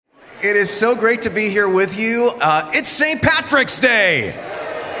It is so great to be here with you. It's St. Patrick's Day.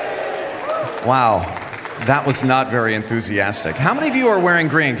 Wow, that was not very enthusiastic. How many of you are wearing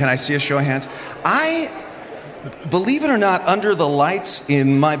green? Can I see a show of hands? Believe it or not, under the lights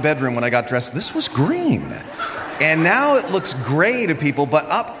in my bedroom when I got dressed, this was green. And now it looks gray to people, but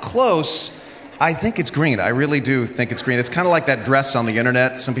up close, I think it's green. I really do think it's green. It's kind of like that dress on the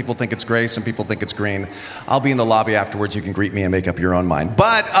internet. Some people think it's gray, some people think it's green. I'll be in the lobby afterwards. You can greet me and make up your own mind.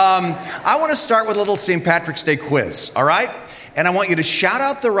 But I want to start with a little St. Patrick's Day quiz, all right? And I want you to shout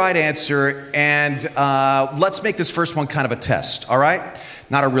out the right answer, and let's make this first one kind of a test, all right?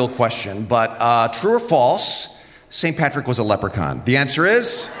 Not a real question, but true or false, St. Patrick was a leprechaun? The answer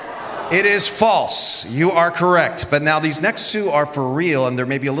is? It is false. You are correct. But now these next two are for real, and they're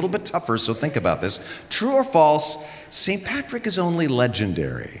maybe a little bit tougher, so think about this. True or false, St. Patrick is only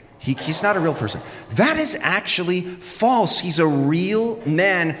legendary. He's not a real person. That is actually false. He's a real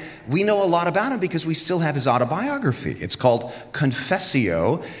man. We know a lot about him because we still have his autobiography. It's called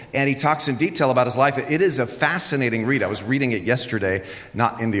Confessio, and he talks in detail about his life. It is a fascinating read. I was reading it yesterday,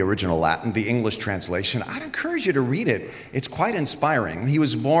 not in the original Latin, the English translation. I'd encourage you to read it. It's quite inspiring. He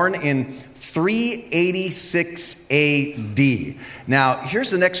was born in 386 AD. Now, here's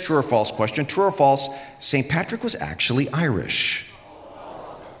the next true or false question. True or false, St. Patrick was actually Irish.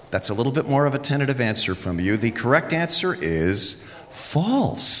 That's a little bit more of a tentative answer from you. The correct answer is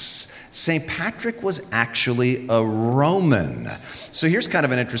false. St. Patrick was actually a Roman. So here's kind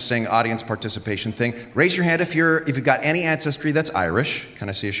of an interesting audience participation thing. Raise your hand if you've got any ancestry that's Irish. Can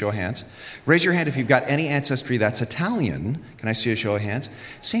I see a show of hands? Raise your hand if you've got any ancestry that's Italian. Can I see a show of hands?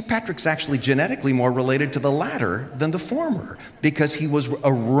 St. Patrick's actually genetically more related to the latter than the former because he was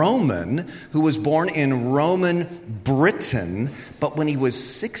a Roman who was born in Roman Britain, but when he was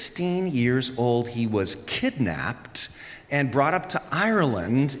 16 years old, he was kidnapped and brought up to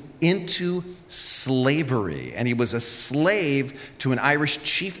Ireland into slavery. And he was a slave to an Irish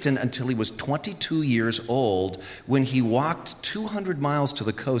chieftain until he was 22 years old when he walked 200 miles to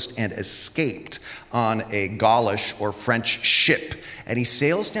the coast and escaped on a Gaulish or French ship. And he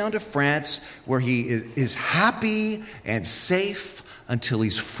sails down to France where he is happy and safe until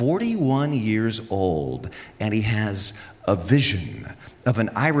he's 41 years old. And he has a vision of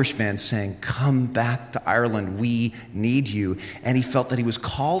an Irishman saying, "Come back to Ireland, we need you." And he felt that he was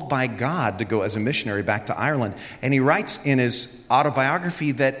called by God to go as a missionary back to Ireland. And he writes in his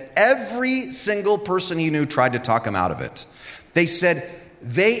autobiography that every single person he knew tried to talk him out of it. They said,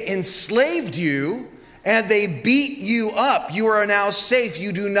 "They enslaved you and they beat you up. You are now safe.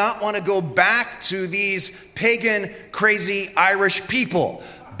 You do not want to go back to these pagan, crazy Irish people."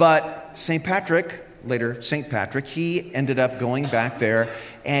 But St. Patrick, later St. Patrick, he ended up going back there,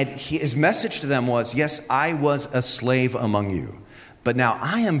 and his message to them was, "Yes, I was a slave among you, but now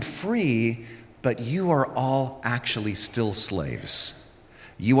I am free, but you are all actually still slaves.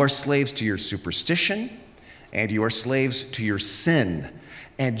 You are slaves to your superstition, and you are slaves to your sin,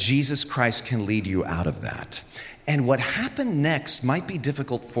 and Jesus Christ can lead you out of that." And what happened next might be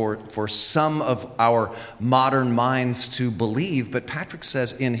difficult for some of our modern minds to believe, but Patrick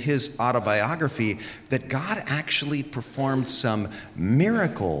says in his autobiography that God actually performed some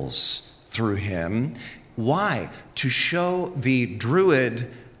miracles through him. Why? To show the Druid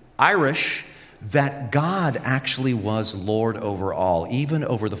Irish that God actually was Lord over all, even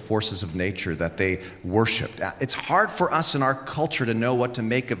over the forces of nature that they worshiped. It's hard for us in our culture to know what to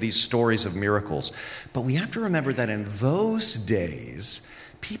make of these stories of miracles, but we have to remember that in those days,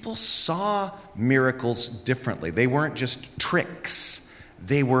 people saw miracles differently. They weren't just tricks.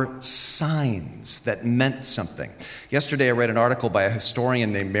 They were signs that meant something. Yesterday, I read an article by a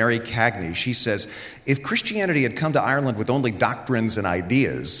historian named Mary Cagney. She says, if Christianity had come to Ireland with only doctrines and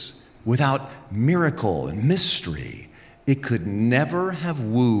ideas, without miracle and mystery, it could never have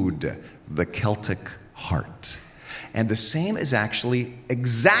wooed the Celtic heart. And the same is actually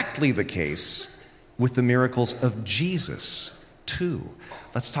exactly the case with the miracles of Jesus, too.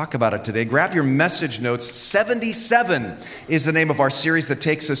 Let's talk about it today. Grab your message notes. 77 is the name of our series that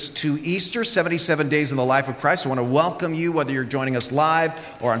takes us to Easter, 77 days in the life of Christ. I want to welcome you, whether you're joining us live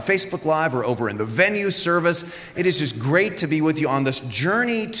or on Facebook Live or over in the venue service. It is just great to be with you on this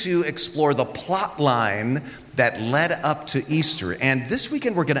journey to explore the plot line that led up to Easter. And this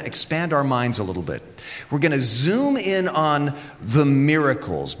weekend, we're going to expand our minds a little bit. We're going to zoom in on the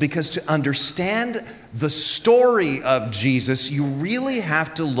miracles, because to understand the story of Jesus, you really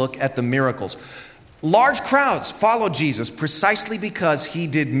have to look at the miracles. Large crowds followed Jesus precisely because he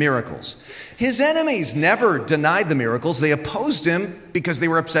did miracles. His enemies never denied the miracles. They opposed him because they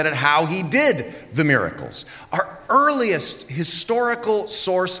were upset at how he did the miracles. Our earliest historical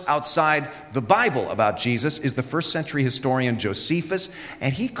source outside the Bible about Jesus is the first century historian Josephus,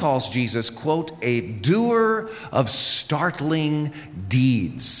 and he calls Jesus, quote, a doer of startling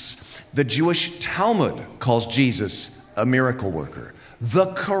deeds. The Jewish Talmud calls Jesus a miracle worker. The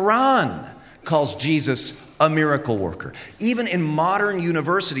Quran calls Jesus a miracle worker. Even in modern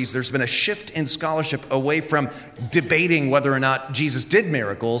universities, there's been a shift in scholarship away from debating whether or not Jesus did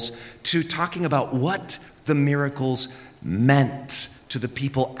miracles to talking about what the miracles meant to the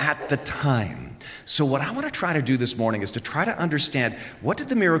people at the time. So what I want to try to do this morning is to try to understand, what did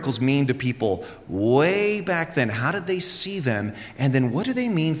the miracles mean to people way back then? How did they see them? And then what do they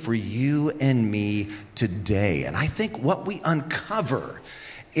mean for you and me today? And I think what we uncover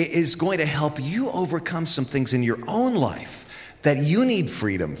is going to help you overcome some things in your own life that you need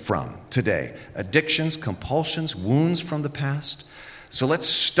freedom from today. Addictions, compulsions, wounds from the past. So let's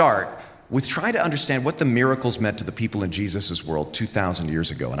start with trying to understand what the miracles meant to the people in Jesus' world 2,000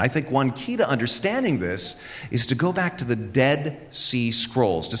 years ago. And I think one key to understanding this is to go back to the Dead Sea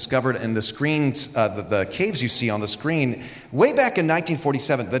Scrolls, discovered in the screens, the caves you see on the screen, way back in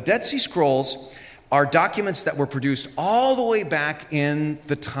 1947. The Dead Sea Scrolls are documents that were produced all the way back in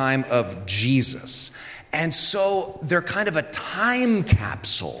the time of Jesus. And so they're kind of a time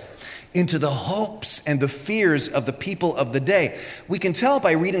capsule into the hopes and the fears of the people of the day. We can tell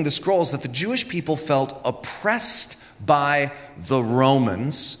by reading the scrolls that the Jewish people felt oppressed by the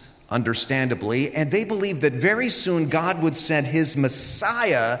Romans, understandably, and they believed that very soon God would send his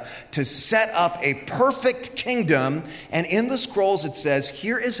Messiah to set up a perfect kingdom. And in the scrolls it says,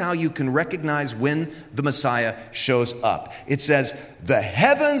 here is how you can recognize when the Messiah shows up. It says, the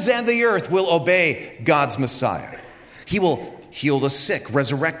heavens and the earth will obey God's Messiah. He will heal the sick,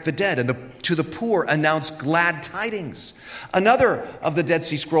 resurrect the dead, and to the poor announce glad tidings. Another of the Dead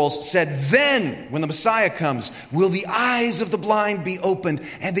Sea Scrolls said, then, when the Messiah comes, will the eyes of the blind be opened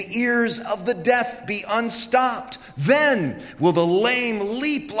and the ears of the deaf be unstopped. Then will the lame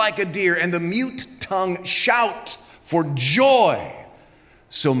leap like a deer and the mute tongue shout for joy.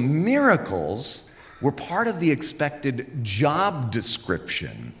 So miracles were part of the expected job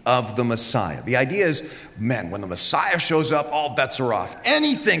description of the Messiah. The idea is, man, when the Messiah shows up, all bets are off.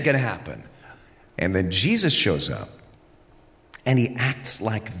 Anything can happen. And then Jesus shows up, and he acts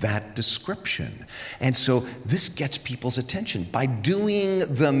like that description. And so this gets people's attention. By doing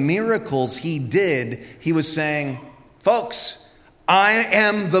the miracles he did, he was saying, folks, I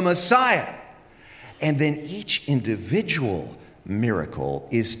am the Messiah. And then each individual miracle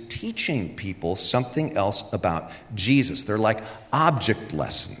is teaching people something else about Jesus. They're like object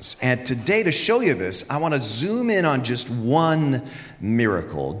lessons. And today, to show you this, I want to zoom in on just one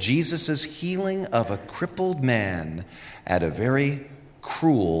miracle. Jesus' healing of a crippled man at a very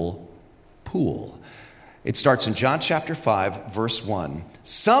cruel pool. It starts in John chapter 5, verse 1.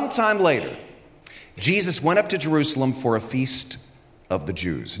 Sometime later, Jesus went up to Jerusalem for a feast of the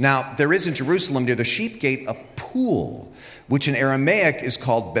Jews. Now, there is in Jerusalem near the Sheep Gate a pool, which in Aramaic is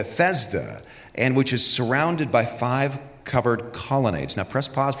called Bethesda, and which is surrounded by 5 covered colonnades. Now, press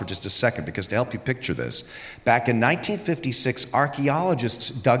pause for just a second, because to help you picture this, back in 1956, archaeologists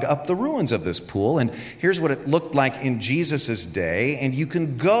dug up the ruins of this pool, and here's what it looked like in Jesus' day, and you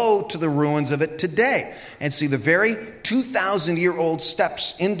can go to the ruins of it today and see the very 2,000-year-old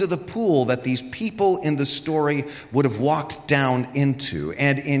steps into the pool that these people in the story would have walked down into.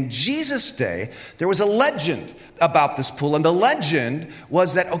 And in Jesus' day, there was a legend about this pool, and the legend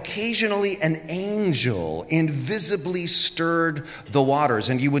was that occasionally an angel invisibly stirred the waters,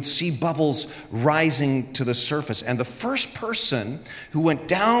 and you would see bubbles rising to the surface. And the first person who went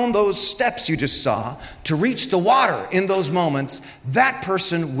down those steps you just saw to reach the water in those moments, that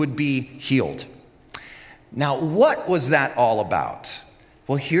person would be healed. Now, what was that all about?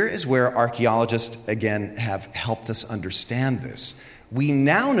 Well, here is where archaeologists, again, have helped us understand this. We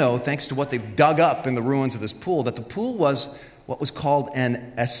now know, thanks to what they've dug up in the ruins of this pool, that the pool was what was called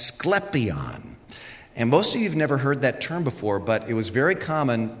an Asclepion. And most of you have never heard that term before, but it was very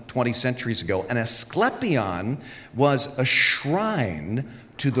common 20 centuries ago. An Asclepion was a shrine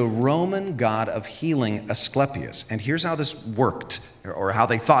to the Roman god of healing, Asclepius. And here's how this worked, or how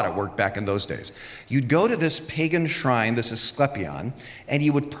they thought it worked back in those days. You'd go to this pagan shrine, this Asclepion, and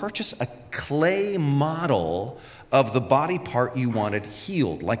you would purchase a clay model of the body part you wanted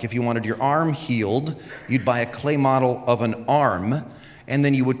healed. Like if you wanted your arm healed, you'd buy a clay model of an arm, and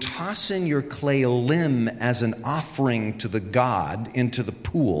then you would toss in your clay limb as an offering to the god into the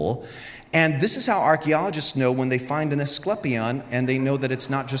pool. And this is how archaeologists know when they find an Asclepion, and they know that it's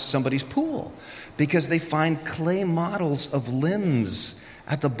not just somebody's pool, because they find clay models of limbs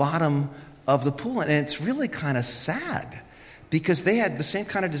at the bottom of the pool. And it's really kind of sad, because they had the same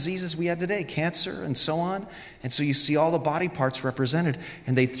kind of diseases we had today, cancer and so on. And so you see all the body parts represented,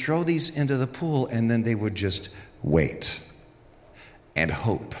 and they throw these into the pool, and then they would just wait and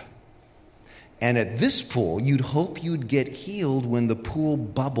hope. And at this pool, you'd hope you'd get healed when the pool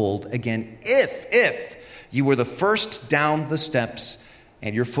bubbled again, if you were the first down the steps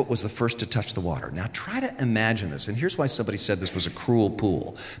and your foot was the first to touch the water. Now try to imagine this. And here's why somebody said this was a cruel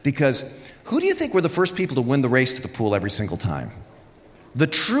pool. Because who do you think were the first people to win the race to the pool every single time? The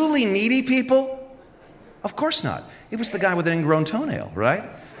truly needy people? Of course not. It was the guy with an ingrown toenail, right?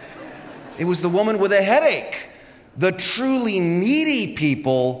 It was the woman with a headache. The truly needy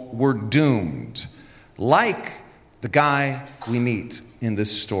people were doomed, like the guy we meet in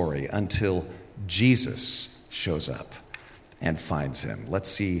this story, until Jesus shows up and finds him.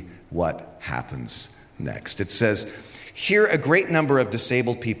 Let's see what happens next. It says, "Here a great number of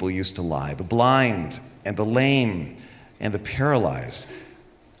disabled people used to lie, the blind and the lame and the paralyzed."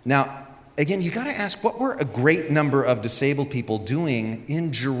 Now, again, you got to ask, what were a great number of disabled people doing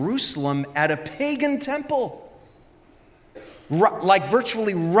in Jerusalem at a pagan temple? Like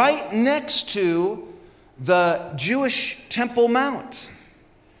virtually right next to the Jewish Temple Mount.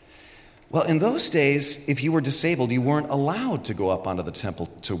 Well, in those days, if you were disabled, you weren't allowed to go up onto the temple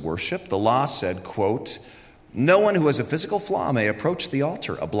to worship. The law said, quote, "No one who has a physical flaw may approach the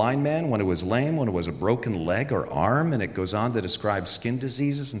altar. A blind man, one who is lame, one who has a broken leg or arm," and it goes on to describe skin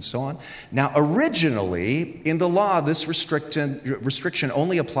diseases and so on. Now, originally, in the law, this restriction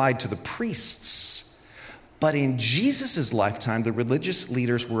only applied to the priests. But in Jesus' lifetime, the religious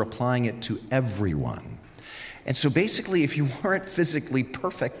leaders were applying it to everyone. And so basically, if you weren't physically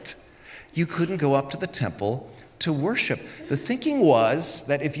perfect, you couldn't go up to the temple to worship. The thinking was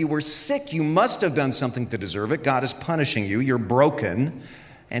that if you were sick, you must have done something to deserve it. God is punishing you. You're broken.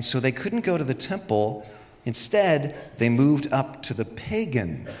 And so they couldn't go to the temple. Instead, they moved up to the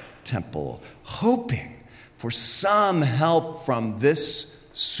pagan temple, hoping for some help from this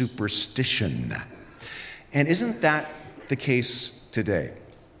superstition. And isn't that the case today?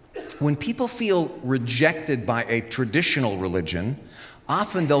 When people feel rejected by a traditional religion,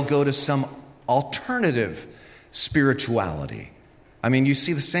 often they'll go to some alternative spirituality. I mean, you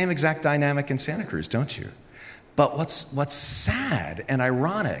see the same exact dynamic in Santa Cruz, don't you? But what's sad and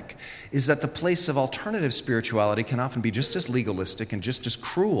ironic is that the place of alternative spirituality can often be just as legalistic and just as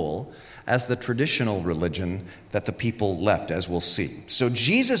cruel as the traditional religion that the people left, as we'll see. So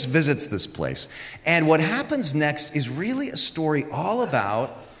Jesus visits this place, and what happens next is really a story all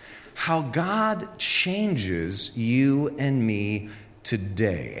about how God changes you and me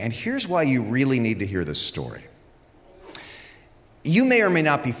today. And here's why you really need to hear this story. You may or may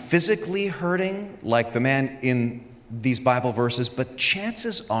not be physically hurting like the man in these Bible verses, but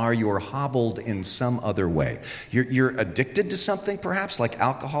chances are you're hobbled in some other way. You're addicted to something, perhaps, like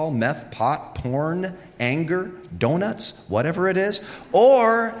alcohol, meth, pot, porn, anger, donuts, whatever it is.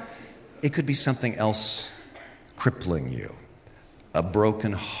 Or it could be something else crippling you, a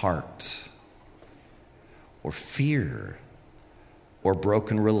broken heart, or fear, or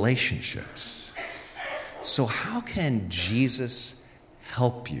broken relationships. So how can Jesus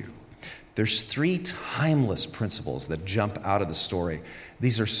help you? There's 3 timeless principles that jump out of the story.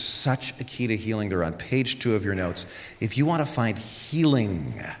 These are such a key to healing. They're on page 2 of your notes. If you want to find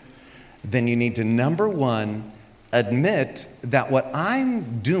healing, then you need to, number 1, admit that what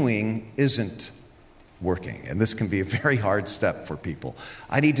I'm doing isn't working. And this can be a very hard step for people.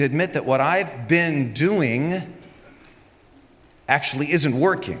 I need to admit that what I've been doing actually isn't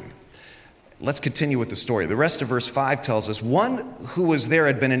working. Let's continue with the story. The rest of verse 5 tells us, one who was there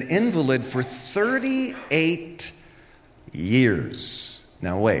had been an invalid for 38 years.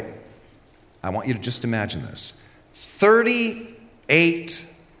 Now wait, I want you to just imagine this. 38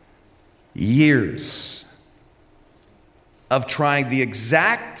 years of trying the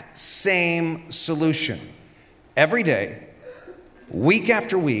exact same solution every day, week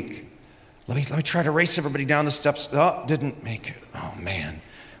after week. Let me try to race everybody down the steps. Oh, didn't make it. Oh, man.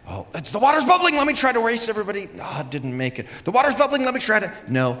 Oh, the water's bubbling. Let me try to race everybody. Oh, didn't make it. The water's bubbling. Let me try to.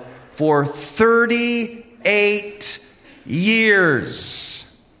 No, for 38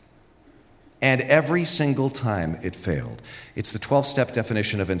 years. And every single time it failed. It's the 12-step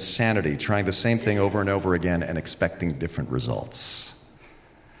definition of insanity, trying the same thing over and over again and expecting different results.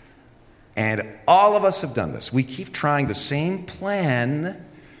 And all of us have done this. We keep trying the same plan,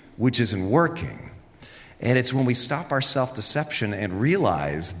 which isn't working. And it's when we stop our self-deception and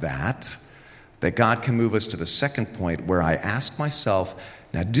realize that God can move us to the second point where I ask myself,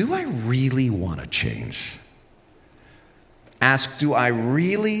 now, do I really want to change? Ask, do I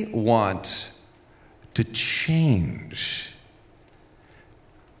really want to change?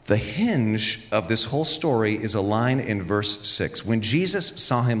 The hinge of this whole story is a line in verse 6. When Jesus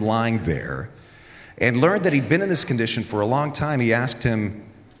saw him lying there and learned that he'd been in this condition for a long time, he asked him,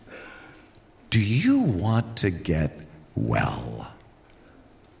 do you want to get well?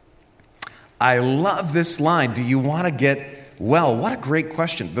 I love this line. Do you want to get well? What a great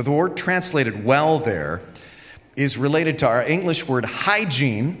question. The word translated well there is related to our English word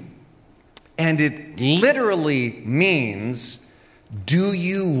hygiene, and it literally means, do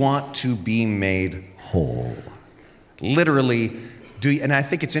you want to be made whole? Literally, and I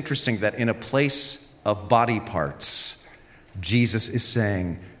think it's interesting that in a place of body parts, Jesus is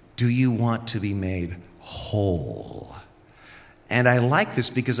saying, do you want to be made whole? And I like this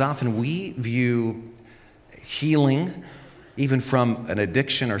because often we view healing, even from an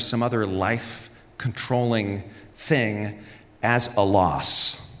addiction or some other life-controlling thing, as a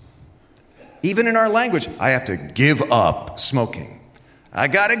loss. Even in our language, I have to give up smoking. I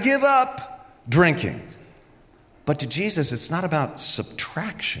got to give up drinking. But to Jesus, it's not about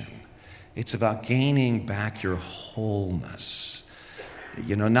subtraction. It's about gaining back your wholeness.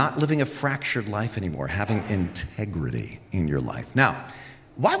 Not living a fractured life anymore, having integrity in your life. Now,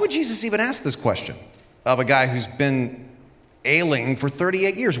 why would Jesus even ask this question of a guy who's been ailing for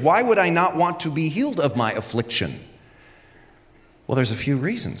 38 years? Why would I not want to be healed of my affliction? Well, there's a few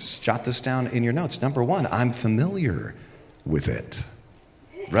reasons. Jot this down in your notes. Number one, I'm familiar with it,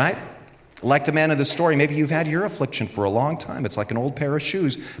 right? Like the man in the story, maybe you've had your affliction for a long time. It's like an old pair of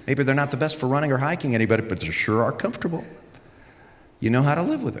shoes. Maybe they're not the best for running or hiking anybody, but they sure are comfortable. You know how to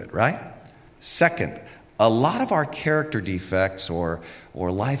live with it, right? Second, a lot of our character defects or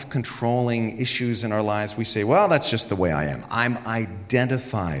life-controlling issues in our lives, we say, well, that's just the way I am. I'm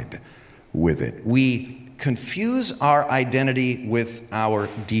identified with it. We confuse our identity with our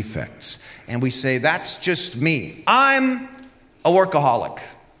defects. And we say, that's just me. I'm a workaholic.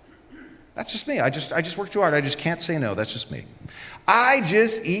 That's just me. I just work too hard. I just can't say no. That's just me. I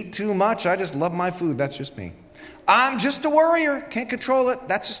just eat too much. I just love my food. That's just me. I'm just a worrier. Can't control it.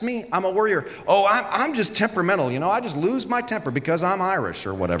 That's just me. I'm a worrier. Oh, I'm just temperamental. I just lose my temper because I'm Irish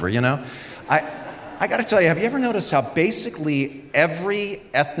or whatever, I got to tell you, have you ever noticed how basically every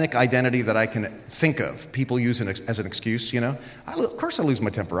ethnic identity that I can think of, people use as an excuse, Of course I lose my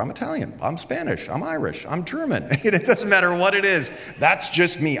temper. I'm Italian. I'm Spanish. I'm Irish. I'm German. It doesn't matter what it is. That's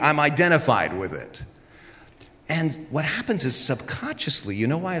just me. I'm identified with it. And what happens is subconsciously, you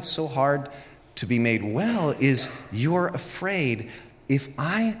know why it's so hard to be made well is you're afraid, if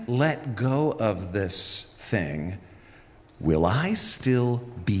I let go of this thing, will I still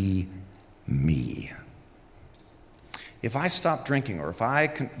be me? If I stop drinking, or if I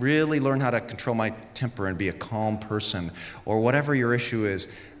can really learn how to control my temper and be a calm person, or whatever your issue is,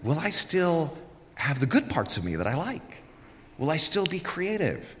 will I still have the good parts of me that I like? Will I still be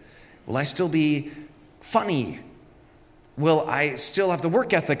creative? Will I still be funny? Will I still have the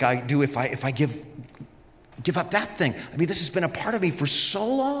work ethic I do if I give up that thing? I mean, this has been a part of me for so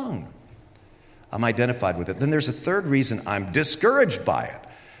long. I'm identified with it. Then there's a third reason I'm discouraged by it.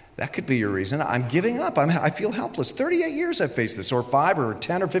 That could be your reason. I'm giving up. I feel helpless. 38 years I've faced this, or 5 or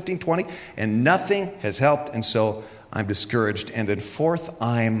 10 or 15, 20, and nothing has helped, and so I'm discouraged. And then fourth,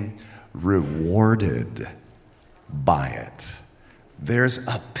 I'm rewarded by it. There's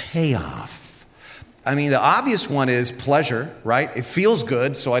a payoff. I mean, the obvious one is pleasure, right? It feels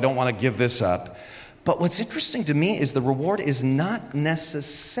good, so I don't want to give this up. But what's interesting to me is the reward is not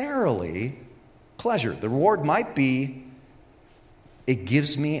necessarily pleasure. The reward might be, it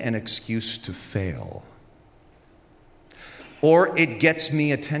gives me an excuse to fail. Or it gets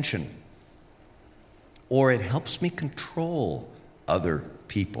me attention. Or it helps me control other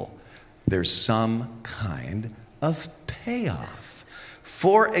people. There's some kind of payoff.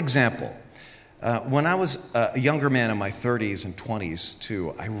 For example, when I was a younger man in my 30s and 20s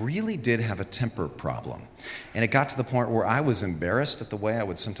too, I really did have a temper problem. And it got to the point where I was embarrassed at the way I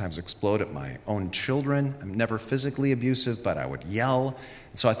would sometimes explode at my own children. I'm never physically abusive, but I would yell.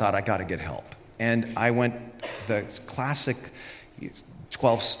 And so I thought, I got to get help. And I went the classic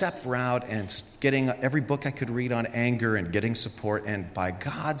 12-step route and getting every book I could read on anger and getting support. And by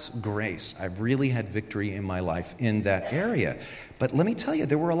God's grace, I've really had victory in my life in that area. But let me tell you,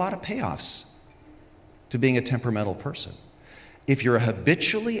 there were a lot of payoffs to being a temperamental person. If you're a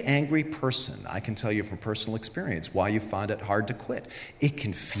habitually angry person, I can tell you from personal experience why you find it hard to quit. It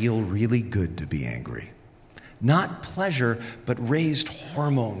can feel really good to be angry. Not pleasure, but raised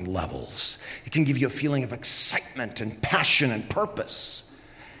hormone levels. It can give you a feeling of excitement and passion and purpose.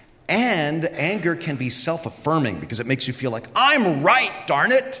 And anger can be self-affirming because it makes you feel like, I'm right,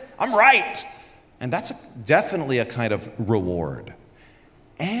 darn it, I'm right. And that's definitely a kind of reward.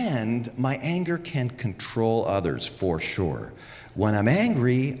 And my anger can control others for sure. When I'm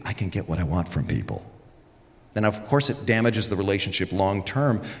angry, I can get what I want from people. And of course, it damages the relationship long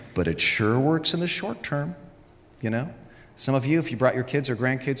term, but it sure works in the short term, you know? Some of you, if you brought your kids or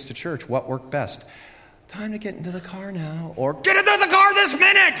grandkids to church, what worked best? Time to get into the car now, or get into the car this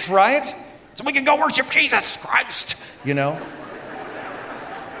minute, right? So we can go worship Jesus Christ, you know?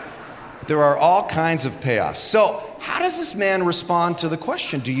 There are all kinds of payoffs. So how does this man respond to the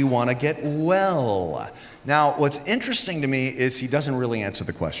question, do you want to get well? Now, what's interesting to me is he doesn't really answer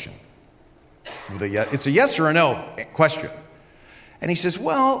the question. It's a yes or a no question. And he says,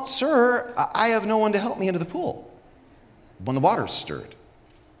 well, sir, I have no one to help me into the pool when the water's stirred.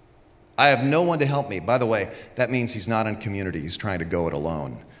 I have no one to help me. By the way, that means he's not in community. He's trying to go it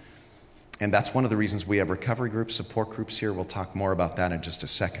alone. And that's one of the reasons we have recovery groups, support groups here. We'll talk more about that in just a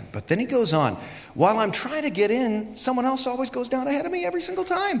second. But then he goes on, while I'm trying to get in, someone else always goes down ahead of me every single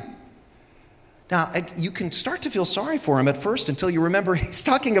time. Now, you can start to feel sorry for him at first until you remember he's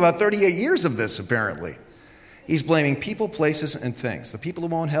talking about 38 years of this, apparently. He's blaming people, places, and things. The people who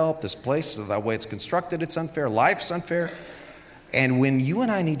won't help, this place, the way it's constructed, it's unfair, life's unfair. And when you and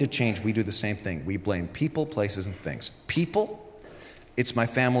I need to change, we do the same thing. We blame people, places, and things. People, it's my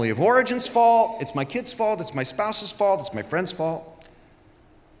family of origin's fault, it's my kid's fault, it's my spouse's fault, it's my friend's fault.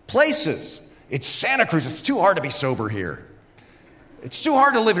 Places, it's Santa Cruz, it's too hard to be sober here. It's too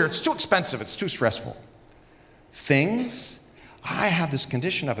hard to live here, it's too expensive, it's too stressful. Things, I have this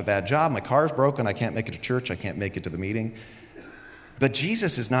condition, I have a bad job, my car's broken, I can't make it to church, I can't make it to the meeting. But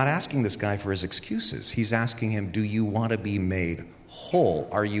Jesus is not asking this guy for his excuses. He's asking him, do you want to be made whole?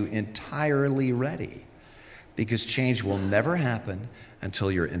 Are you entirely ready? Because change will never happen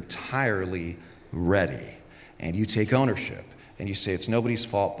until you're entirely ready. And you take ownership and you say, it's nobody's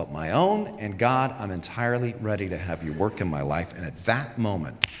fault but my own. And God, I'm entirely ready to have you work in my life. And at that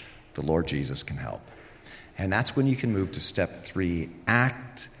moment, the Lord Jesus can help. And that's when you can move to step 3,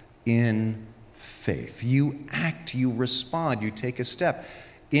 act in faith. You act, you respond, you take a step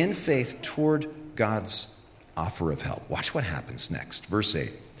in faith toward God's offer of help. Watch what happens next. Verse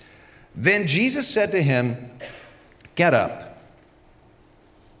 8. Then Jesus said to him, get up,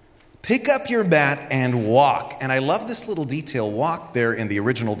 pick up your mat and walk. And I love this little detail. Walk there in the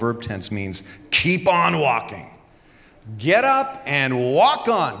original verb tense means keep on walking. Get up and walk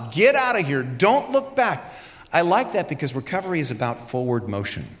on. Get out of here. Don't look back. I like that because recovery is about forward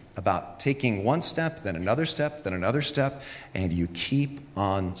motion, about taking one step, then another step, then another step, and you keep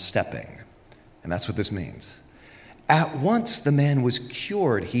on stepping. And that's what this means. At once the man was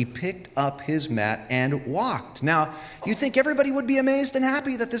cured. He picked up his mat and walked. Now, you'd think everybody would be amazed and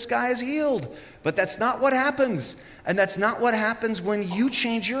happy that this guy is healed. But that's not what happens. And that's not what happens when you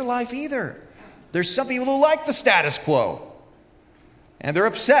change your life either. There's some people who like the status quo. And they're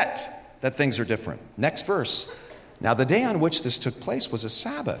upset that things are different. Next verse. Now, the day on which this took place was a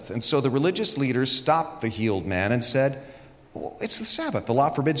Sabbath. And so the religious leaders stopped the healed man and said, well, it's the Sabbath. The law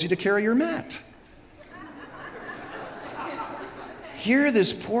forbids you to carry your mat. Here,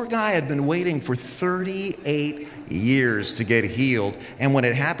 this poor guy had been waiting for 38 years to get healed. And when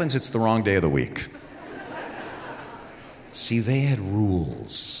it happens, it's the wrong day of the week. See, they had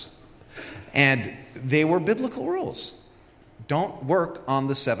rules. And they were biblical rules. Don't work on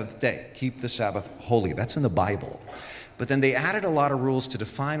the seventh day. Keep the Sabbath holy. That's in the Bible. But then they added a lot of rules to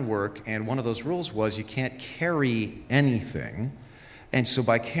define work, and one of those rules was you can't carry anything. And so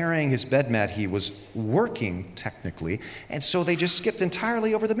by carrying his bed mat, he was working technically. And so they just skipped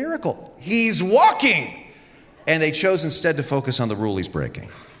entirely over the miracle. He's walking! And they chose instead to focus on the rule he's breaking.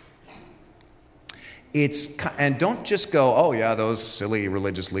 And don't just go, oh yeah, those silly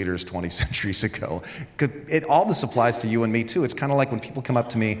religious leaders 20 centuries ago. All this applies to you and me too. It's kind of like when people come up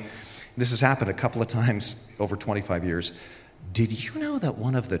to me, this has happened a couple of times over 25 years. Did you know that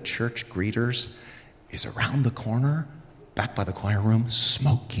one of the church greeters is around the corner, back by the choir room,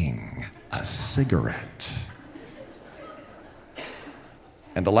 smoking a cigarette?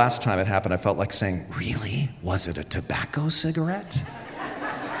 And the last time it happened, I felt like saying, really? Was it a tobacco cigarette?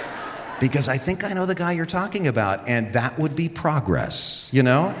 Because I think I know the guy you're talking about, and that would be progress, you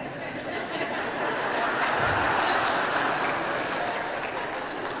know?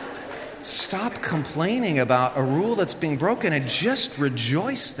 Stop complaining about a rule that's being broken and just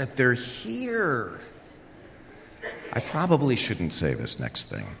rejoice that they're here. I probably shouldn't say this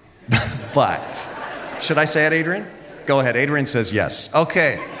next thing, but should I say it, Adrian? Go ahead. Adrian says yes.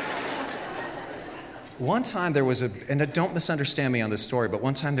 Okay. One time there was and don't misunderstand me on this story, but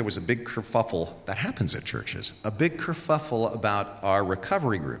one time there was a big kerfuffle that happens at churches, a big kerfuffle about our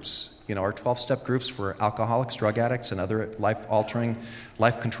recovery groups, our 12-step groups for alcoholics, drug addicts, and other life-altering,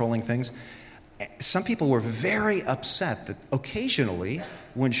 life-controlling things. Some people were very upset that occasionally,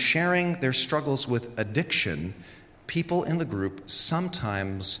 when sharing their struggles with addiction, people in the group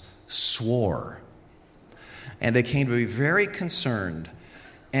sometimes swore. And they came to be very concerned.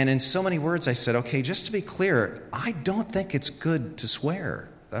 And in so many words, I said, okay, just to be clear, I don't think it's good to swear.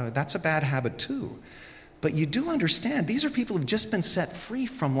 That's a bad habit too. But you do understand, these are people who've just been set free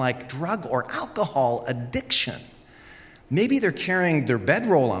from drug or alcohol addiction. Maybe they're carrying their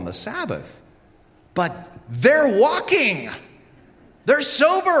bedroll on the Sabbath, but they're walking. They're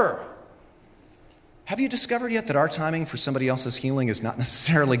sober. Have you discovered yet that our timing for somebody else's healing is not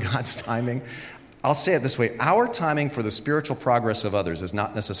necessarily God's timing? I'll say it this way. Our timing for the spiritual progress of others is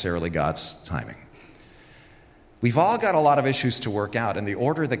not necessarily God's timing. We've all got a lot of issues to work out, and the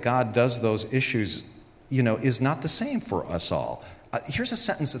order that God does those issues, is not the same for us all. Here's a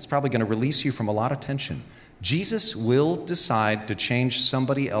sentence that's probably going to release you from a lot of tension. Jesus will decide to change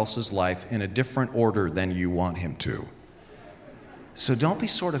somebody else's life in a different order than you want him to. So don't be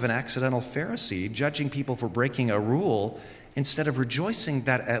sort of an accidental Pharisee judging people for breaking a rule instead of rejoicing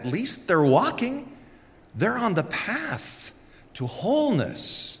that at least they're walking. They're on the path to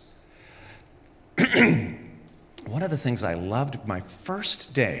wholeness. One of the things I loved my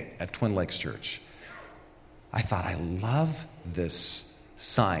first day at Twin Lakes Church, I thought, I love this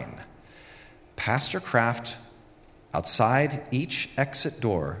sign. Pastor Kraft, outside each exit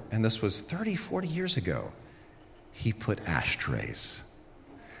door, and this was 30, 40 years ago, he put ashtrays.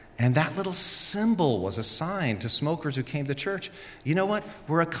 And that little symbol was a sign to smokers who came to church. You know what?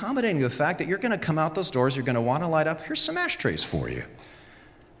 We're accommodating the fact that you're going to come out those doors, you're going to want to light up. Here's some ashtrays for you.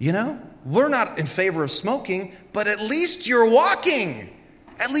 We're not in favor of smoking, but at least you're walking.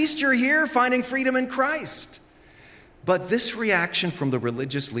 At least you're here finding freedom in Christ. But this reaction from the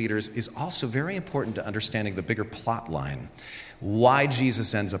religious leaders is also very important to understanding the bigger plot line. Why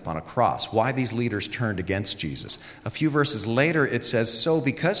Jesus ends up on a cross, why these leaders turned against Jesus. A few verses later, it says, so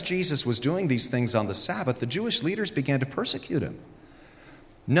because Jesus was doing these things on the Sabbath, the Jewish leaders began to persecute him.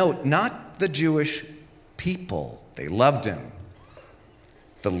 Note, not the Jewish people. They loved him.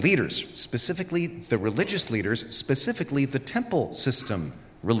 The leaders, specifically the religious leaders, specifically the temple system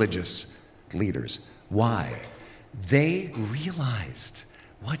religious leaders. Why? They realized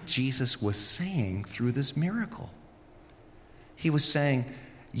what Jesus was saying through this miracle. He was saying,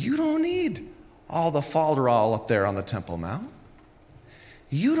 you don't need all the falderall up there on the Temple Mount.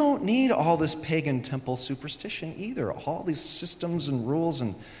 You don't need all this pagan temple superstition either, all these systems and rules,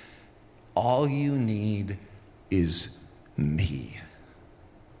 and all you need is me.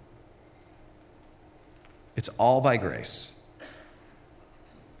 It's all by grace.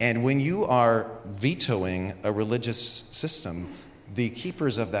 And when you are vetoing a religious system, the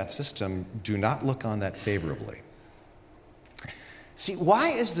keepers of that system do not look on that favorably. See, why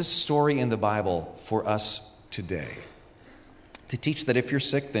is this story in the Bible for us today? To teach that if you're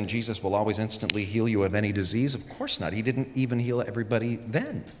sick, then Jesus will always instantly heal you of any disease? Of course not. He didn't even heal everybody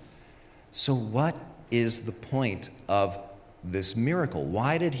then. So what is the point of this miracle?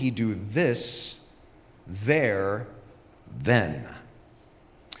 Why did he do this there then?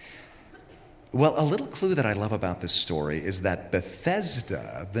 Well, a little clue that I love about this story is that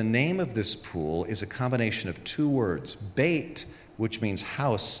Bethesda, the name of this pool, is a combination of two words, Beit, which means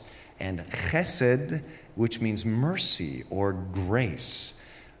house, and chesed, which means mercy or grace.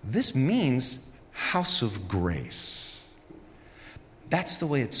 This means house of grace. That's the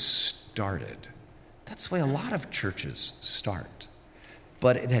way it started. That's the way a lot of churches start.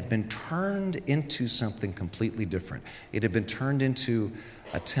 But it had been turned into something completely different. It had been turned into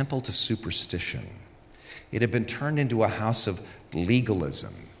a temple to superstition. It had been turned into a house of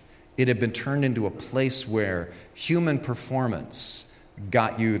legalism. It had been turned into a place where human performance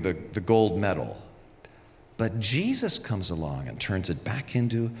got you the gold medal. But Jesus comes along and turns it back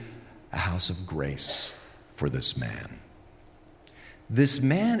into a house of grace for this man. This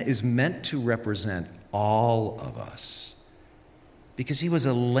man is meant to represent all of us because he was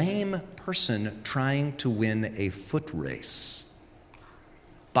a lame person trying to win a foot race.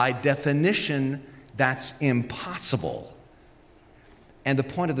 By definition, that's impossible. And the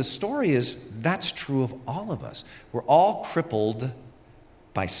point of the story is that's true of all of us. We're all crippled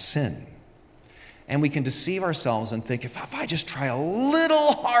by sin. And we can deceive ourselves and think, if I just try a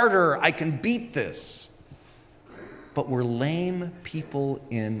little harder, I can beat this. But we're lame people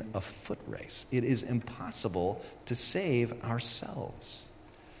in a foot race. It is impossible to save ourselves.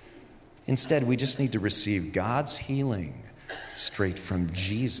 Instead, we just need to receive God's healing straight from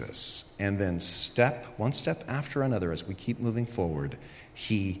Jesus. And then one step after another, as we keep moving forward,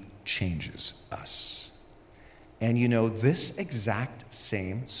 he changes us. And you know, this exact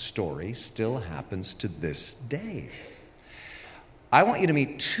same story still happens to this day. I want you to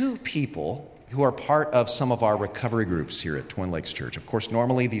meet two people who are part of some of our recovery groups here at Twin Lakes Church. Of course,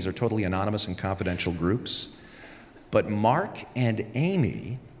 normally these are totally anonymous and confidential groups, but Mark and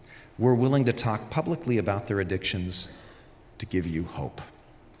Amy were willing to talk publicly about their addictions to give you hope.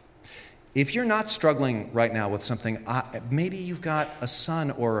 If you're not struggling right now with something, maybe you've got a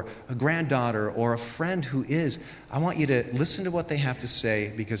son or a granddaughter or a friend who is, I want you to listen to what they have to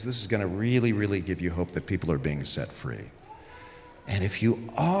say, because this is going to really, really give you hope that people are being set free. And if you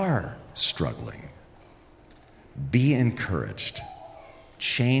are struggling, be encouraged.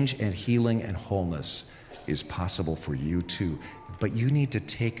 Change and healing and wholeness is possible for you too. But you need to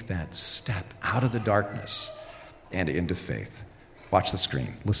take that step out of the darkness and into faith. Watch the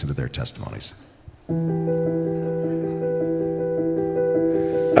screen. Listen to their testimonies.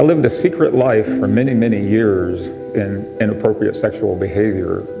 I lived a secret life for many, many years in inappropriate sexual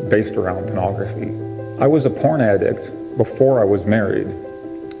behavior based around pornography. I was a porn addict before I was married.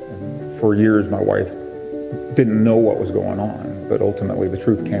 For years, my wife didn't know what was going on, but ultimately the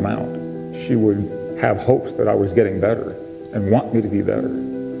truth came out. She would have hopes that I was getting better and want me to be better.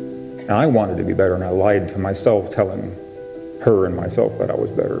 And I wanted to be better, and I lied to myself, telling her and myself that I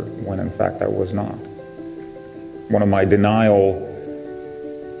was better, when in fact I was not. One of my denial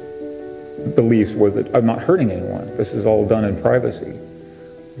beliefs was that I'm not hurting anyone. This is all done in privacy.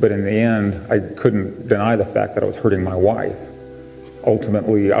 But in the end, I couldn't deny the fact that I was hurting my wife.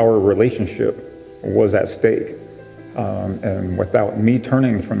 Ultimately, our relationship was at stake. And without me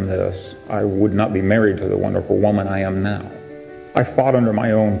turning from this, I would not be married to the wonderful woman I am now. I fought under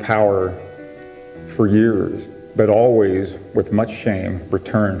my own power for years, but always, with much shame,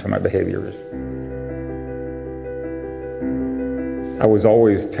 returned to my behaviors. I was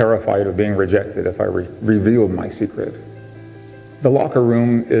always terrified of being rejected if I revealed my secret. The locker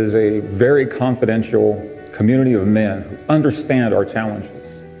room is a very confidential community of men who understand our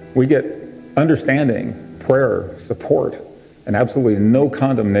challenges. We get understanding, prayer, support, and absolutely no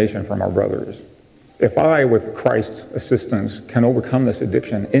condemnation from our brothers. If I, with Christ's assistance, can overcome this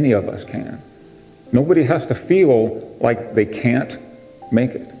addiction, any of us can. Nobody has to feel like they can't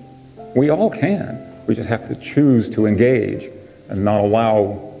make it. We all can. We just have to choose to engage and not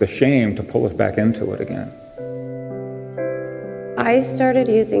allow the shame to pull us back into it again. I started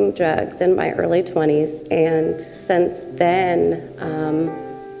using drugs in my early 20s, and since then,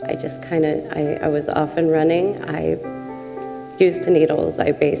 I was off and running. I used needles.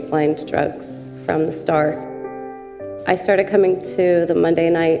 I baselined drugs from the start. I started coming to the Monday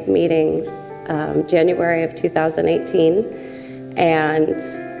night meetings January of 2018, and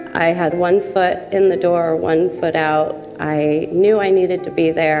I had one foot in the door, one foot out. I knew I needed to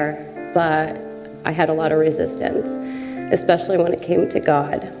be there, but I had a lot of resistance, especially when it came to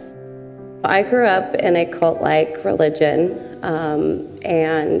God. I grew up in a cult-like religion,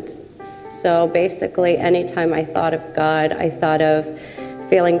 and so basically anytime I thought of God, I thought of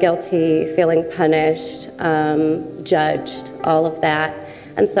feeling guilty, feeling punished, judged, all of that.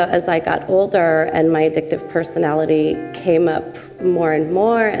 And so as I got older and my addictive personality came up more and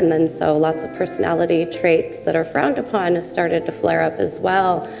more, and then so lots of personality traits that are frowned upon started to flare up as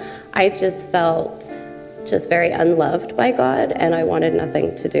well, I just felt just very unloved by God, and I wanted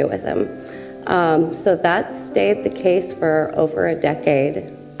nothing to do with him. So that stayed the case for over a decade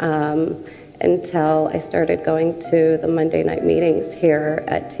until I started going to the Monday night meetings here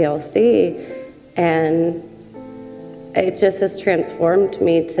at TLC, and it just has transformed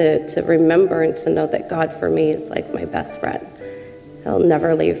me to remember and to know that God for me is like my best friend. He'll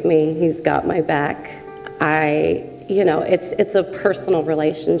never leave me. He's got my back. It's a personal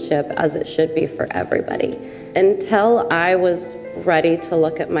relationship, as it should be for everybody. Until I was ready to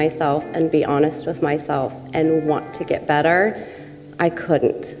look at myself and be honest with myself and want to get better, I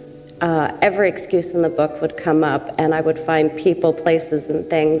couldn't. Every excuse in the book would come up, and I would find people, places, and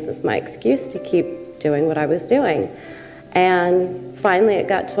things as my excuse to keep doing what I was doing. And finally it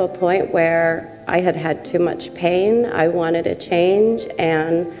got to a point where I had had too much pain. I wanted a change,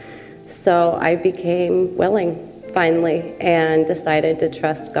 and so I became willing finally and decided to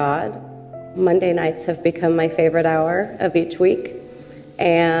trust God. Monday nights have become my favorite hour of each week,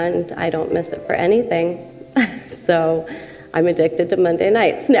 and I don't miss it for anything. So I'm addicted to Monday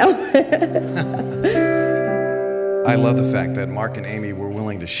nights now. I love the fact that Mark and Amy were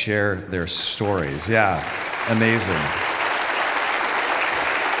willing to share their stories. Yeah, amazing.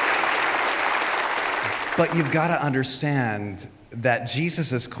 But you've got to understand that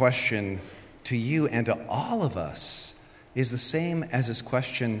Jesus' question to you and to all of us is the same as his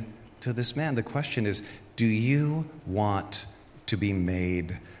question to this man. The question is, do you want to be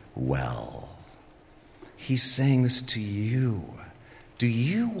made well? He's saying this to you. Do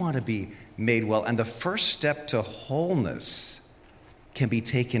you want to be made well? And the first step to wholeness can be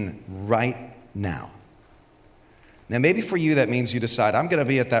taken right now. Now, maybe for you that means you decide, I'm going to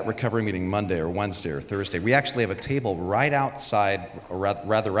be at that recovery meeting Monday or Wednesday or Thursday. We actually have a table right outside, or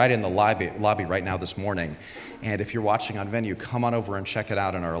rather right in the lobby right now this morning. And if you're watching on Venue, come on over and check it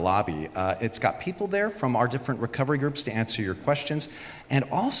out in our lobby. It's got people there from our different recovery groups to answer your questions. And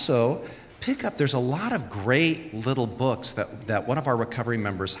also, pick up, there's a lot of great little books that one of our recovery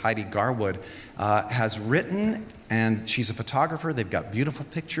members, Heidi Garwood, has written, and she's a photographer. They've got beautiful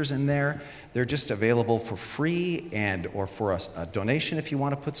pictures in there. They're just available for free or for a donation if you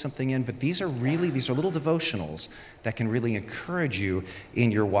want to put something in. But these are little devotionals that can really encourage you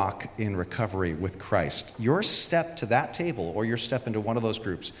in your walk in recovery with Christ. Your step to that table or your step into one of those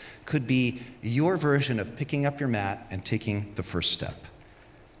groups could be your version of picking up your mat and taking the first step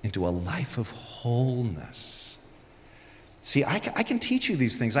into a life of wholeness. See, I can teach you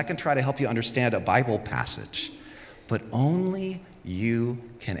these things. I can try to help you understand a Bible passage, but only you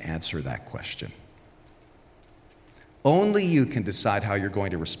can answer that question. Only you can decide how you're going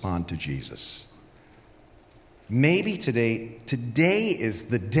to respond to Jesus. Maybe today is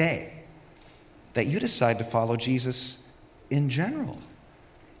the day that you decide to follow Jesus in general.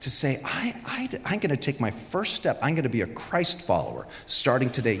 To say, I'm going to take my first step. I'm going to be a Christ follower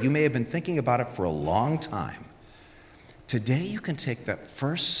starting today. You may have been thinking about it for a long time. Today you can take that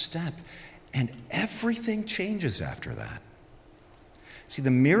first step and everything changes after that. See,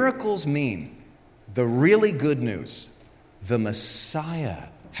 the miracles mean the really good news. The Messiah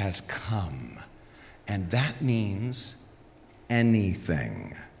has come. And that means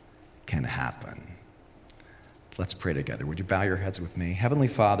anything can happen. Let's pray together. Would you bow your heads with me? Heavenly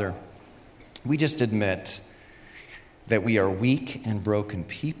Father, we just admit that we are weak and broken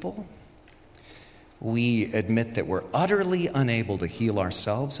people. We admit that we're utterly unable to heal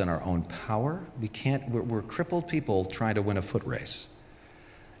ourselves in our own power. We're crippled people trying to win a foot race.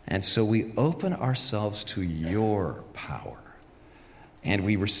 And so we open ourselves to your power. And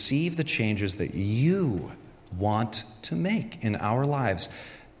we receive the changes that you want to make in our lives.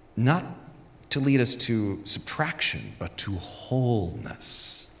 Not to lead us to subtraction, but to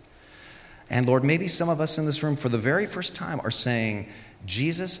wholeness. And Lord, maybe some of us in this room for the very first time are saying,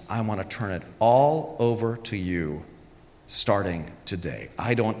 Jesus, I want to turn it all over to you starting today.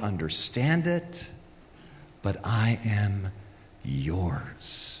 I don't understand it, but I am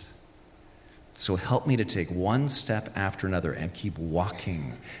yours. So help me to take one step after another and keep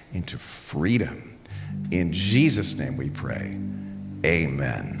walking into freedom. In Jesus' name we pray.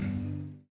 Amen.